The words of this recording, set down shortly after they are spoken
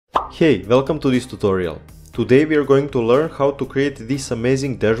Hey, welcome to this tutorial. Today we are going to learn how to create this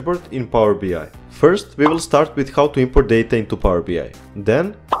amazing dashboard in Power BI. First, we will start with how to import data into Power BI.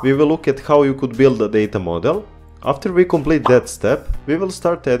 Then, we will look at how you could build a data model. After we complete that step, we will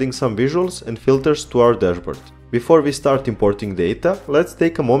start adding some visuals and filters to our dashboard. Before we start importing data, let's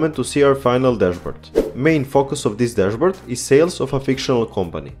take a moment to see our final dashboard. Main focus of this dashboard is sales of a fictional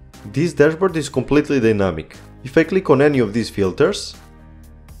company. This dashboard is completely dynamic. If I click on any of these filters,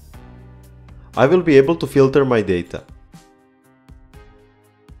 I will be able to filter my data.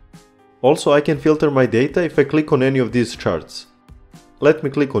 Also, I can filter my data if I click on any of these charts. Let me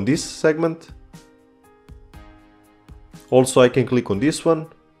click on this segment. Also, I can click on this one.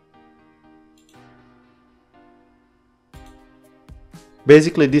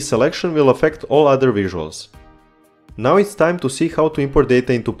 Basically, this selection will affect all other visuals. Now it's time to see how to import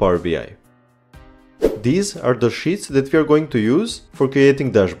data into Power BI. These are the sheets that we are going to use for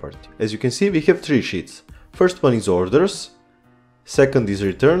creating dashboard. As you can see, we have three sheets. First one is orders, second is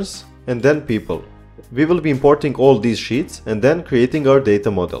returns, and then people. We will be importing all these sheets and then creating our data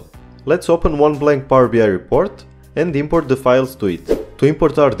model. Let's open one blank Power BI report and import the files to it. To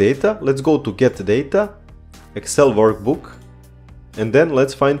import our data, let's go to Get Data, Excel Workbook, and then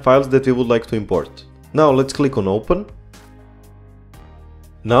let's find files that we would like to import. Now let's click on Open.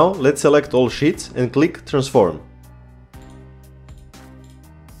 Now let's select all sheets and click Transform.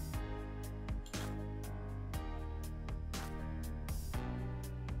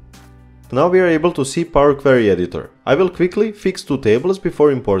 Now we are able to see Power Query Editor. I will quickly fix two tables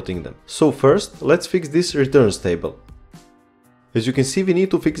before importing them. So first, let's fix this returns table. As you can see, we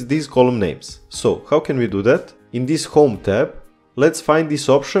need to fix these column names. So how can we do that? In this Home tab, let's find this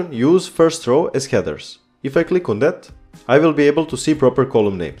option, Use First Row as Headers. If I click on that, I will be able to see proper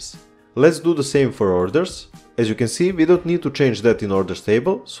column names. Let's do the same for orders. As you can see, we don't need to change that in orders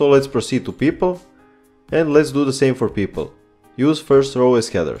table, so let's proceed to people, and let's do the same for people. Use first row as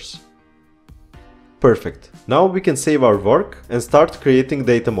headers. Perfect. Now we can save our work and start creating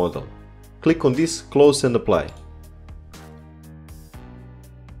data model. Click on this, close and apply.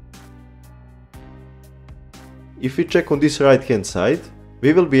 If we check on this right hand side,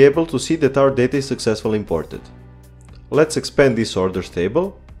 we will be able to see that our data is successfully imported. Let's expand this orders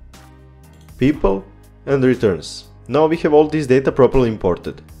table, people, and returns. Now we have all this data properly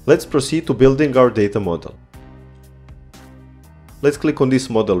imported. Let's proceed to building our data model. Let's click on this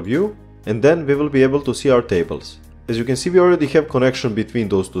model view, and then we will be able to see our tables. As you can see, we already have connection between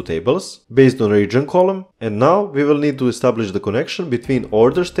those two tables based on region column, and now we will need to establish the connection between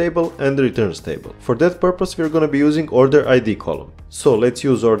orders table and the returns table. For that purpose, we are going to be using order ID column. So let's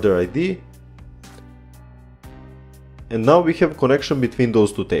use order ID. And now we have connection between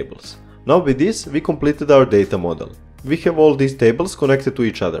those two tables. Now with this, we completed our data model. We have all these tables connected to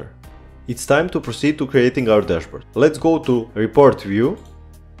each other. It's time to proceed to creating our dashboard. Let's go to Report View.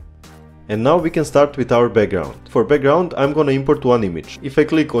 And now we can start with our background. For background, I'm gonna import one image. If I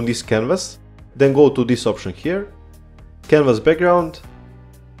click on this canvas, then go to this option here, Canvas Background,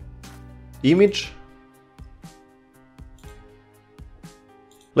 Image.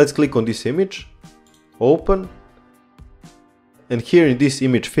 Let's click on this image, Open. And here in this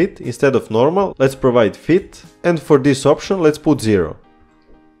image fit, instead of normal, let's provide fit, and for this option, let's put 0.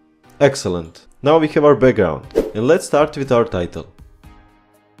 Excellent. Now we have our background, and let's start with our title.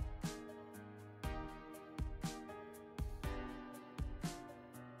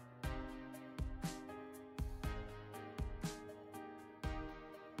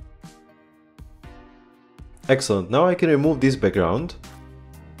 Excellent. Now I can remove this background.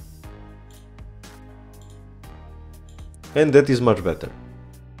 And that is much better.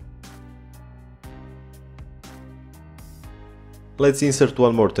 Let's insert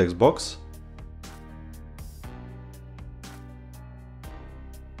one more text box.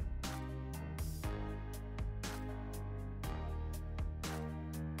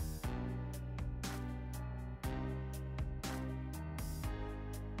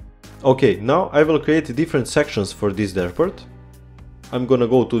 Okay, now I will create different sections for this dashboard. I'm gonna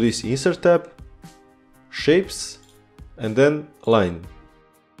go to this Insert tab, Shapes, and then Line.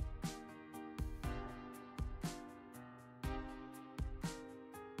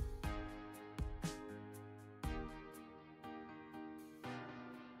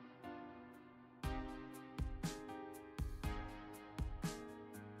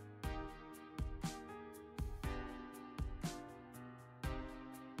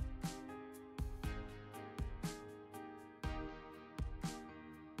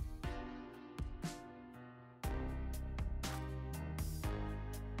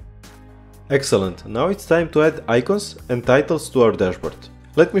 Excellent, now it's time to add icons and titles to our dashboard.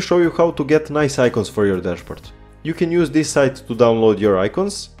 Let me show you how to get nice icons for your dashboard. You can use this site to download your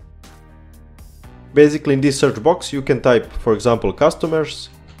icons. Basically, in this search box you can type, for example, customers,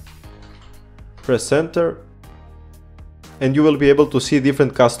 press enter, and you will be able to see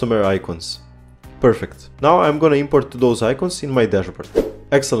different customer icons. Perfect. Now I'm gonna import those icons in my dashboard.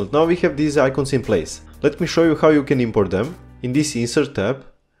 Excellent, now we have these icons in place. Let me show you how you can import them. In this insert tab,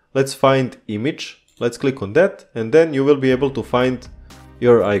 let's find image, let's click on that, and then you will be able to find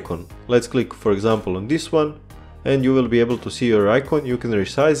your icon. Let's click, for example, on this one, and you will be able to see your icon. You can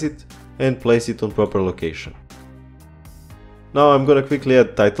resize it and place it on proper location. Now I'm gonna quickly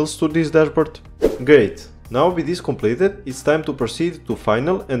add titles to this dashboard. Great. Now with this completed, it's time to proceed to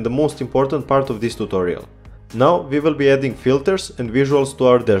final and the most important part of this tutorial. Now we will be adding filters and visuals to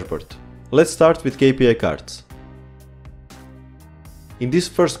our dashboard. Let's start with KPI cards. In this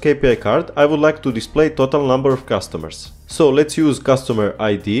first KPI card, I would like to display total number of customers. So let's use customer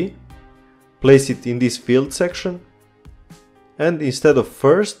ID, place it in this field section, and instead of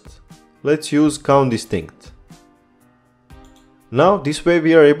first, let's use count distinct. Now this way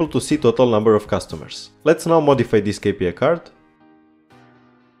we are able to see total number of customers. Let's now modify this KPI card.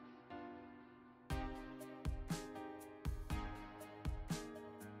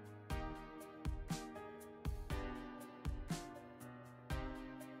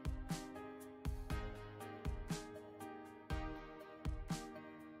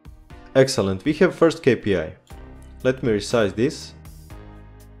 Excellent, we have first KPI. Let me resize this.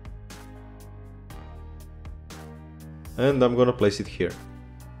 And I'm gonna place it here.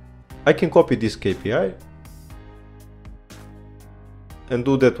 I can copy this KPI and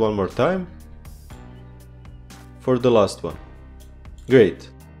do that one more time for the last one. Great.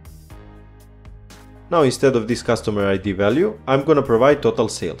 Now instead of this customer ID value, I'm gonna provide total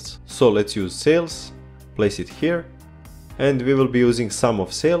sales. So let's use sales, place it here, and we will be using sum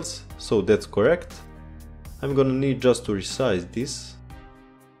of sales, so that's correct. I'm gonna need just to resize this,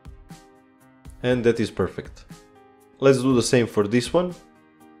 and that is perfect. Let's do the same for this one.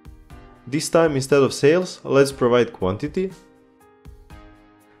 This time instead of sales, let's provide quantity.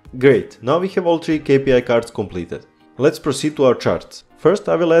 Great, now we have all three KPI cards completed. Let's proceed to our charts. First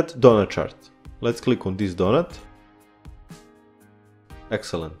I will add donut chart. Let's click on this donut.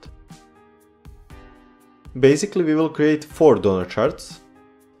 Excellent. Basically we will create 4 donut charts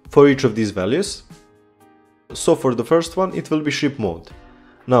for each of these values. So for the first one it will be ship mode.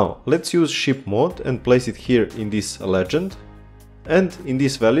 Now let's use ship mode and place it here in this legend, and in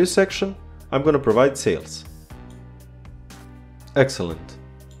this value section I'm gonna provide sales. Excellent.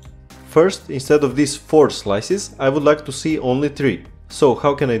 First, instead of these 4 slices, I would like to see only 3. So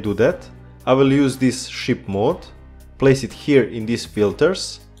how can I do that? I will use this ship mode, place it here in these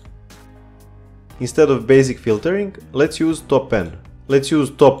filters. Instead of basic filtering, let's use top n. Let's use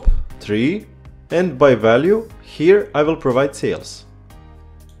top 3, and by value here I will provide sales.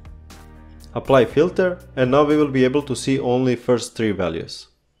 Apply filter, and now we will be able to see only first 3 values.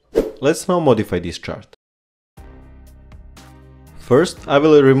 Let's now modify this chart. First, I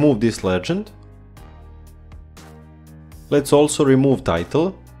will remove this legend. Let's also remove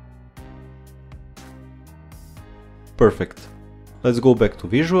title. Perfect. Let's go back to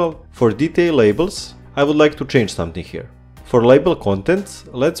visual. For detail labels, I would like to change something here. For label contents,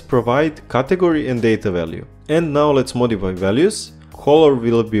 let's provide category and data value. And now let's modify values. Color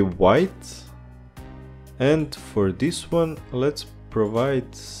will be white. And for this one, let's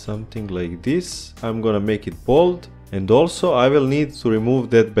provide something like this. I'm gonna make it bold. And also I will need to remove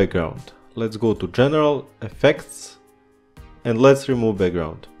that background. Let's go to General, Effects, and let's remove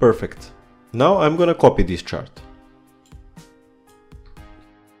background. Perfect. Now I'm gonna copy this chart.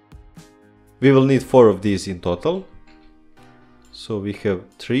 We will need 4 of these in total. So we have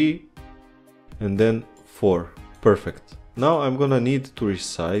 3 and then 4. Perfect. Now I'm gonna need to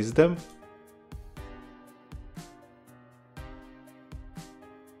resize them.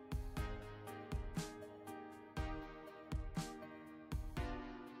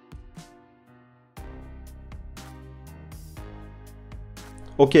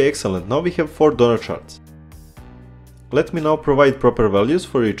 Okay, excellent. Now we have 4 donut charts. Let me now provide proper values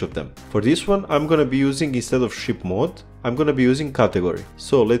for each of them. For this one, I'm gonna be using, instead of ship mode, I'm gonna be using category.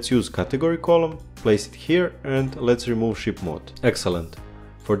 So let's use category column, place it here, and let's remove ship mode. Excellent.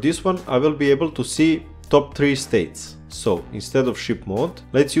 For this one, I will be able to see top 3 states. So instead of ship mode,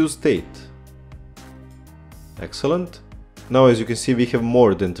 let's use state. Excellent. Now as you can see, we have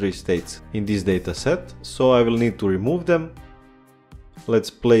more than 3 states in this data set, so I will need to remove them.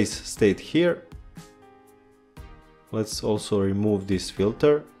 Let's place state here. Let's also remove this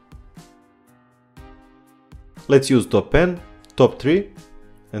filter. Let's use top n, top 3,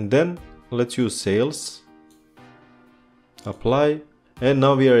 and then let's use sales, apply, and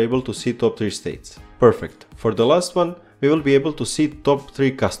now we are able to see top 3 states. Perfect. For the last one, we will be able to see top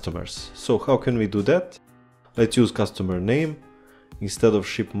 3 customers. So how can we do that? Let's use customer name instead of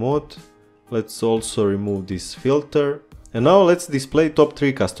ship mode. Let's also remove this filter. And now let's display top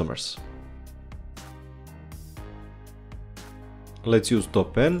 3 customers. Let's use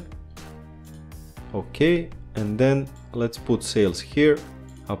top N. Okay, and then let's put sales here,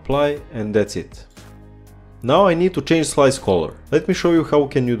 apply, and that's it. Now I need to change slice color. Let me show you how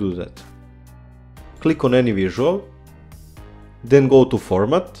can you do that. Click on any visual, then go to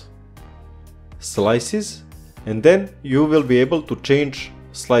format, slices, and then you will be able to change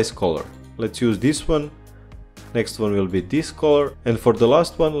slice color. Let's use this one, next one will be this color, and for the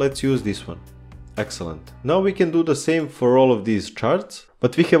last one let's use this one. Excellent. Now we can do the same for all of these charts,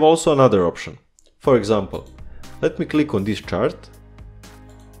 but we have also another option. For example, let me click on this chart.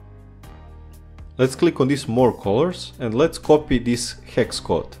 Let's click on these more colors and let's copy this hex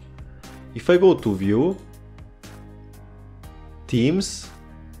code. If I go to view, themes,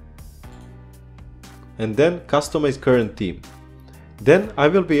 and then customize current theme, then I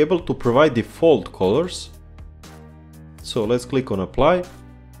will be able to provide default colors. So let's click on apply.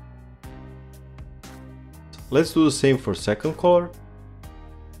 Let's do the same for second color.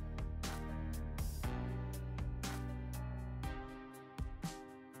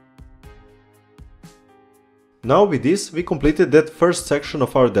 Now with this, we completed that first section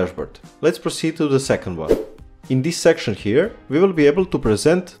of our dashboard. Let's proceed to the second one. In this section here, we will be able to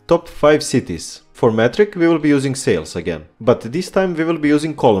present top 5 cities. For metric, we will be using sales again, but this time we will be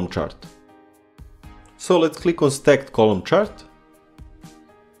using column chart. So let's click on stacked column chart.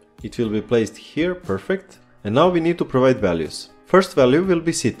 It will be placed here, perfect. And now we need to provide values. First value will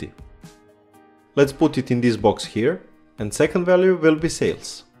be city. Let's put it in this box here, and second value will be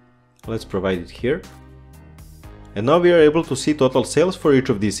sales. Let's provide it here. And now we are able to see total sales for each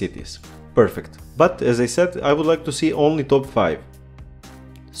of these cities. Perfect. But as I said, I would like to see only top 5.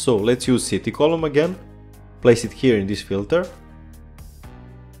 So let's use city column again. Place it here in this filter.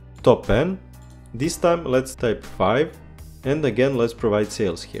 Top N. This time let's type 5. And again let's provide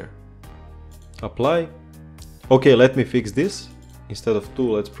sales here. Apply. Okay, let me fix this. Instead of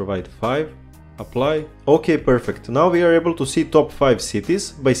 2, let's provide 5. Apply. Okay, perfect. Now we are able to see top 5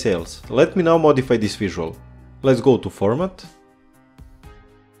 cities by sales. Let me now modify this visual. Let's go to format.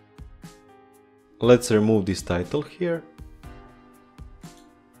 Let's remove this title here.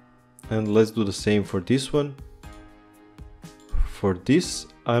 And let's do the same for this one. For this,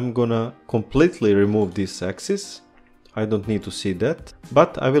 I'm gonna completely remove this axis. I don't need to see that,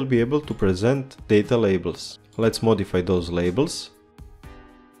 but I will be able to present data labels. Let's modify those labels.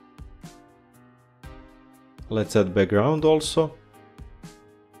 Let's add background also.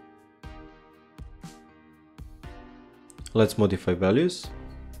 Let's modify values.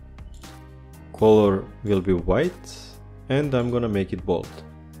 Color will be white and I'm gonna make it bold.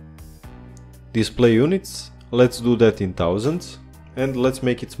 Display units, let's do that in thousands and let's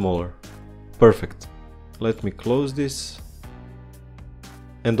make it smaller. Perfect. Let me close this.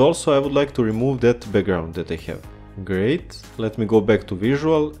 And also I would like to remove that background that I have. Great. Let me go back to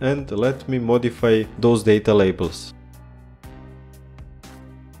visual and let me modify those data labels.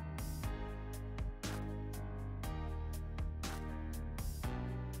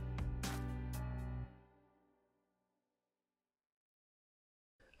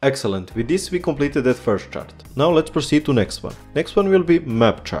 Excellent, with this we completed that first chart. Now let's proceed to next one. Next one will be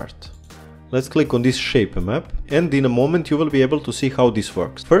map chart. Let's click on this shape map and in a moment you will be able to see how this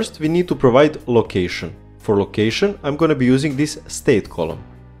works. First we need to provide location. For location I'm going to be using this state column.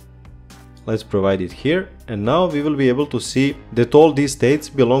 Let's provide it here and now we will be able to see that all these states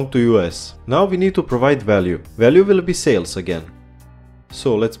belong to US. Now we need to provide value. Value will be sales again.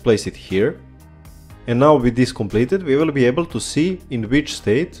 So let's place it here. And now with this completed, we will be able to see in which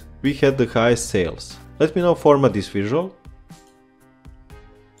state we had the highest sales. Let me now format this visual.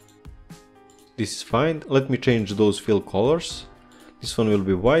 This is fine. Let me change those fill colors. This one will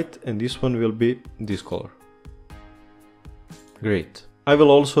be white and this one will be this color. Great. I will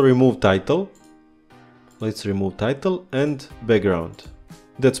also remove title. Let's remove title and background.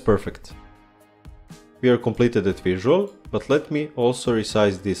 That's perfect. We are completed that visual, but let me also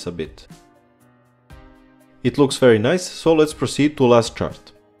resize this a bit. It looks very nice, so let's proceed to last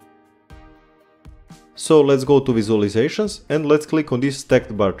chart. So let's go to visualizations and let's click on this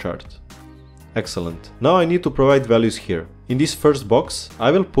stacked bar chart. Excellent. Now I need to provide values here. In this first box, I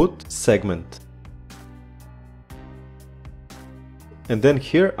will put segment. And then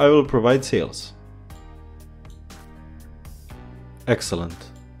here I will provide sales. Excellent.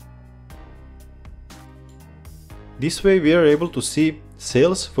 This way we are able to see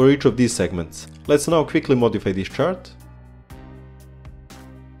sales for each of these segments. Let's now quickly modify this chart.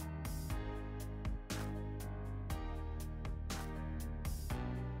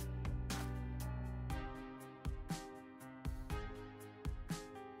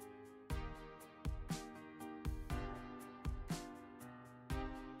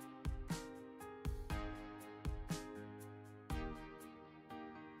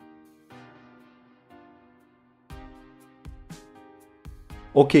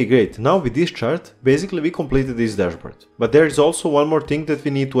 Okay, great. Now with this chart, basically we completed this dashboard. But there is also one more thing that we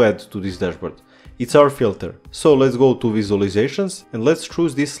need to add to this dashboard. It's our filter. So let's go to visualizations and let's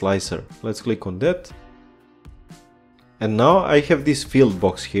choose this slicer. Let's click on that. And now I have this field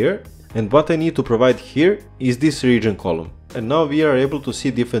box here. And what I need to provide here is this region column. And now we are able to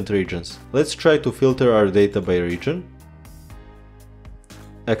see different regions. Let's try to filter our data by region.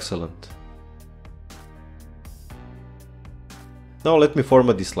 Excellent. Now let me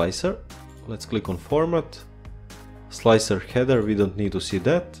format the slicer. Let's click on format. Slicer header, we don't need to see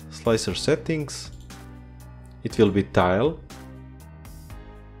that. Slicer settings. It will be tile.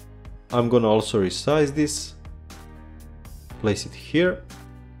 I'm gonna also resize this. Place it here.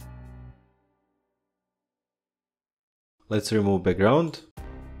 Let's remove background.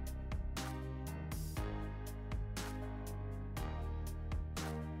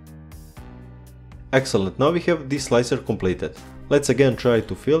 Excellent, now we have this slicer completed. Let's again try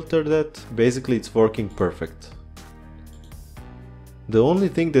to filter that. Basically it's working perfect. The only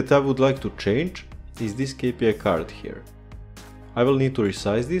thing that I would like to change is this KPI card here. I will need to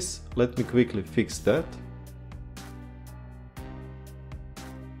resize this. Let me quickly fix that.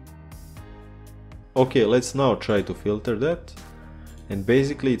 Okay, let's now try to filter that. And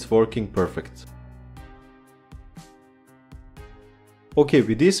basically it's working perfect. Okay,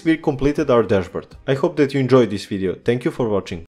 with this we completed our dashboard. I hope that you enjoyed this video. Thank you for watching.